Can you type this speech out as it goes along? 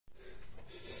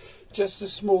Just a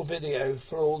small video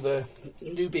for all the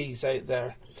newbies out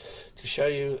there to show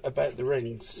you about the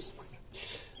rings.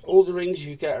 All the rings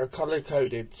you get are colour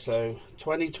coded. So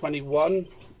 2021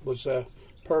 was a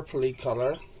purpley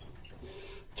colour,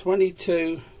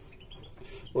 22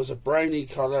 was a browny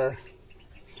colour,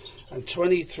 and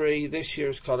 23 this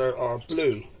year's colour are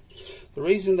blue. The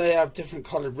reason they have different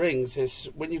coloured rings is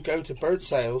when you go to bird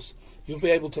sales, you'll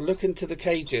be able to look into the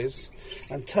cages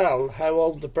and tell how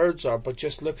old the birds are by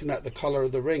just looking at the colour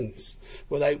of the rings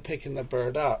without picking the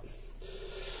bird up.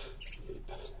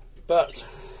 But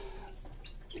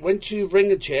once you ring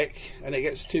a chick and it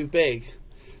gets too big,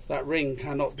 that ring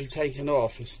cannot be taken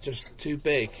off. It's just too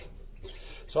big.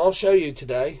 So I'll show you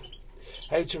today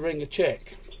how to ring a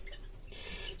chick.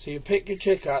 So you pick your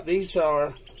chick up. These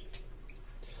are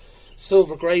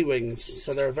silver grey wings,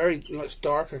 so they're very much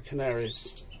darker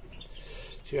canaries.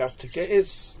 So you have to get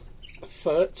his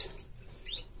foot.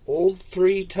 All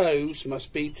 3 toes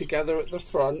must be together at the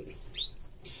front.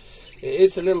 It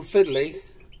is a little fiddly,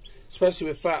 especially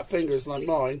with fat fingers like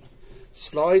mine.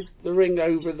 Slide the ring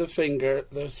over the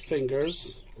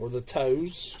fingers or the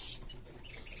toes,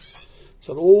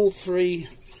 so all 3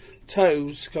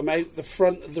 toes come out the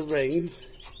front of the ring,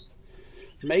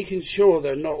 making sure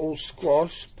they're not all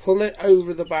squashed. Pull it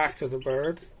over the back of the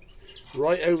bird,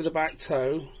 right over the back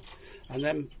toe, and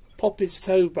then pop his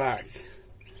toe back.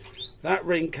 That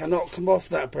ring cannot come off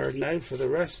that bird now for the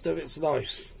rest of its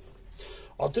life.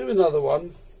 I'll do another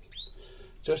one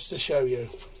just to show you.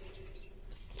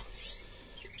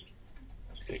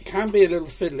 It can be a little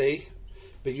fiddly,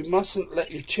 but you mustn't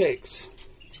let your chicks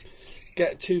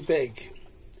get too big.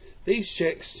 These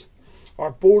chicks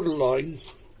are borderline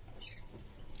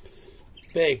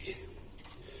big.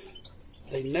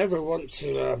 They never want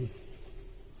to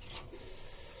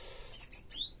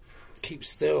keep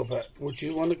still, but would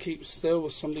you want to keep still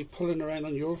with somebody pulling around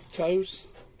on your toes?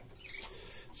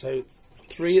 So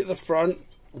 3 at the front,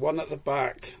 1 at the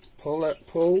back.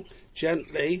 Pull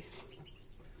gently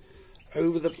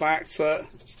over the back foot,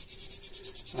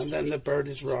 and then the bird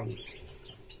is rung.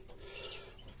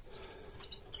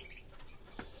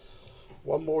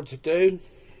 One more to do.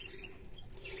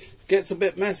 Gets a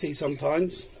bit messy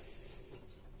sometimes.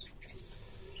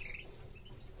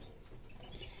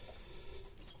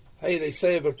 Hey, they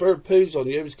say if a bird poos on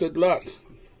you, it's good luck.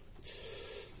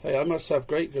 Hey, I must have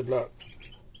great good luck.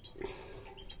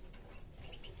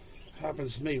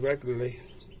 Happens to me regularly.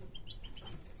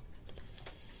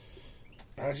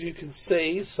 As you can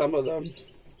see, some of them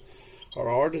are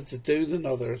harder to do than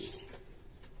others.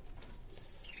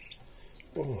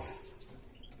 Oh.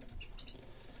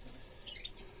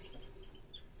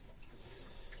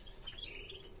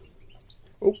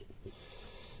 Oh.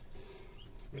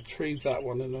 Retrieve that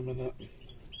one in a minute.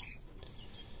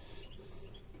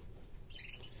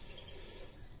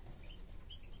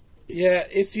 Yeah,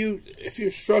 if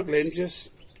you're struggling,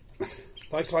 just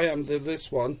like I am with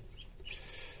this one,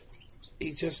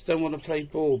 you just don't want to play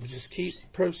ball, but just keep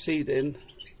proceeding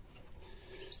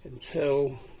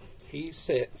until he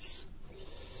sits.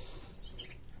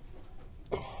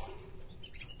 Oh.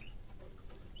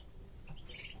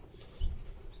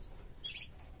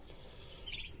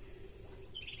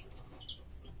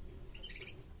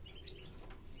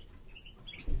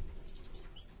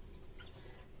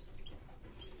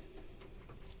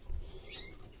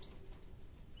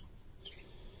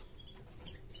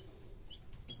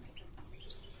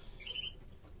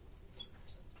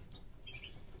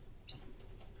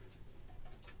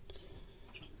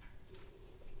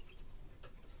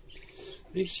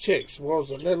 These chicks was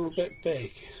a little bit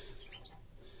big.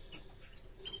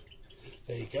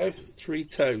 There you go, 3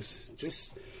 toes.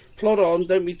 Just plod on,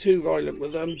 don't be too violent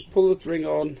with them. Pull the ring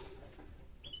on.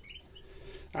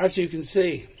 As you can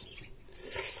see,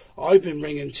 I've been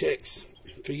ringing chicks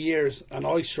for years, and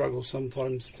I struggle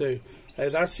sometimes too. Hey,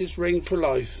 that's his ring for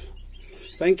life.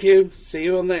 Thank you. See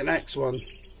you on the next one.